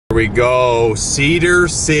Here we go, Cedar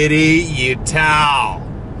City, Utah.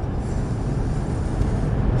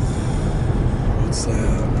 What's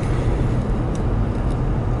that?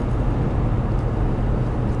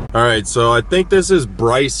 All right, so I think this is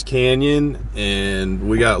Bryce Canyon, and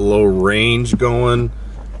we got low range going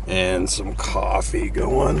and some coffee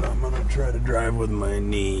going. I'm gonna try to drive with my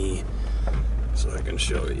knee so I can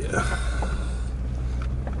show you.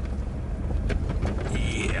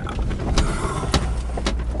 Yeah.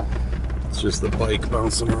 It's just the bike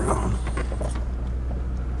bouncing around.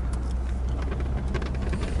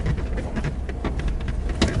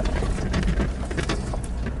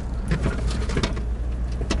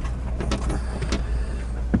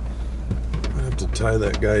 I have to tie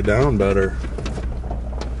that guy down better.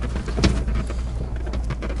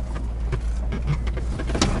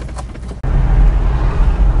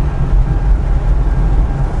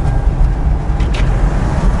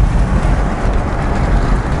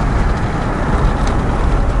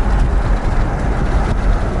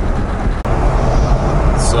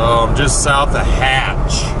 Just south of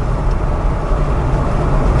Hatch.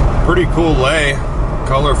 Pretty cool lay,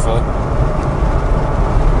 colorful.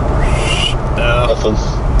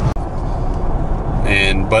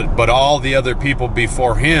 And but all the other people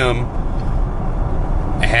before him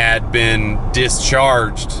had been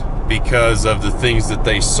discharged because of the things that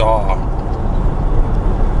they saw.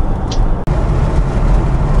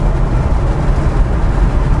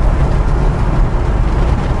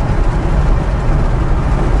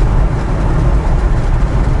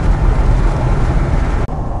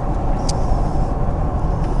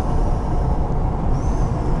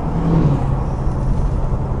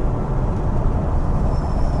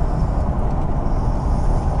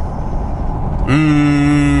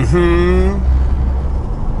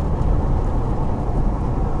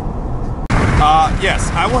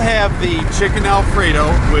 Yes, I will have the chicken Alfredo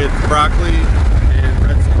with broccoli and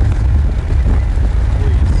red sauce,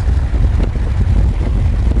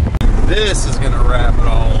 please. This is gonna wrap it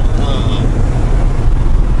all up.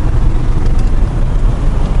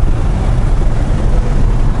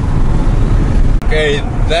 Okay,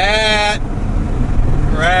 that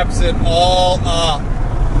wraps it all up.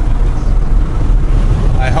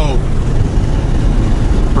 I hope.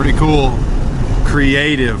 Pretty cool.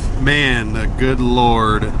 Creative, man, the good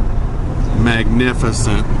Lord,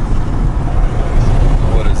 magnificent.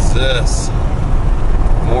 What is this?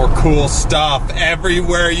 More cool stuff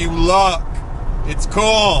everywhere you look. It's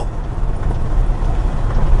cool.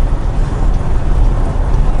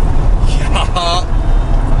 Yeah.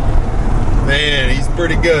 Man, he's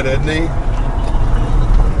pretty good, isn't he? All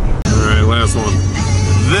right, last one.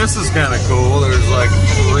 This is kind of cool. There's like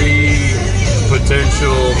 3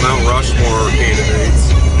 potential Mount Rushmore candidates.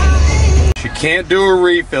 She can't do a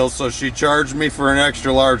refill, so she charged me for an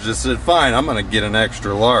extra large. I said, fine, I'm gonna get an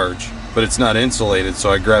extra large, but it's not insulated, so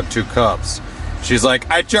I grabbed 2 cups. She's like,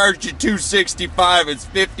 I charged you $2.65. It's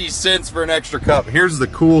 50 cents for an extra cup. Here's the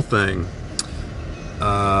cool thing.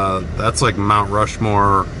 That's like Mount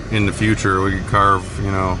Rushmore in the future. We could carve,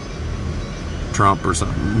 you know, Trump or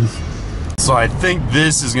something. So I think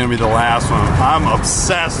this is gonna be the last one. I'm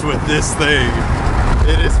obsessed with this thing.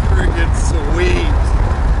 It is freaking sweet.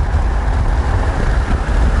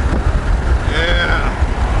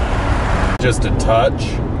 Yeah. Just a touch?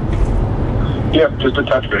 Yep, just a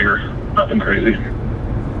touch bigger. Nothing crazy.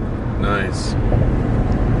 Nice.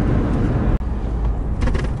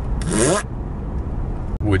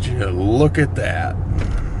 Would you look at that?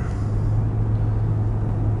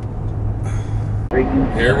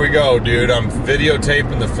 Here we go, dude. I'm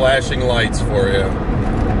videotaping the flashing lights for you.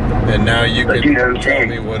 And now you can tell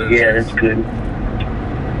me what it is. Yeah, that's good.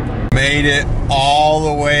 Made it all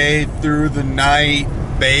the way through the night,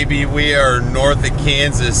 baby. We are north of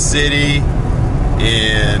Kansas City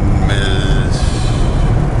in,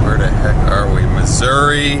 where the heck are we?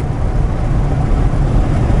 Missouri.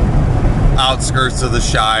 Outskirts of the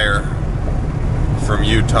Shire from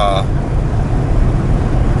Utah.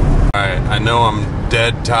 Alright, I know I'm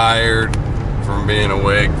dead tired from being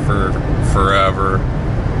awake for forever.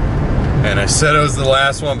 And I said it was the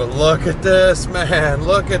last one, but look at this, man.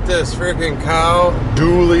 Look at this freaking cow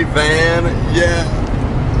dually van. Yeah.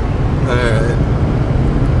 Alright.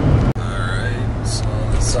 Alright, so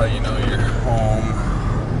that's how you know you're home.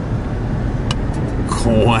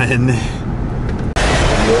 Gwen.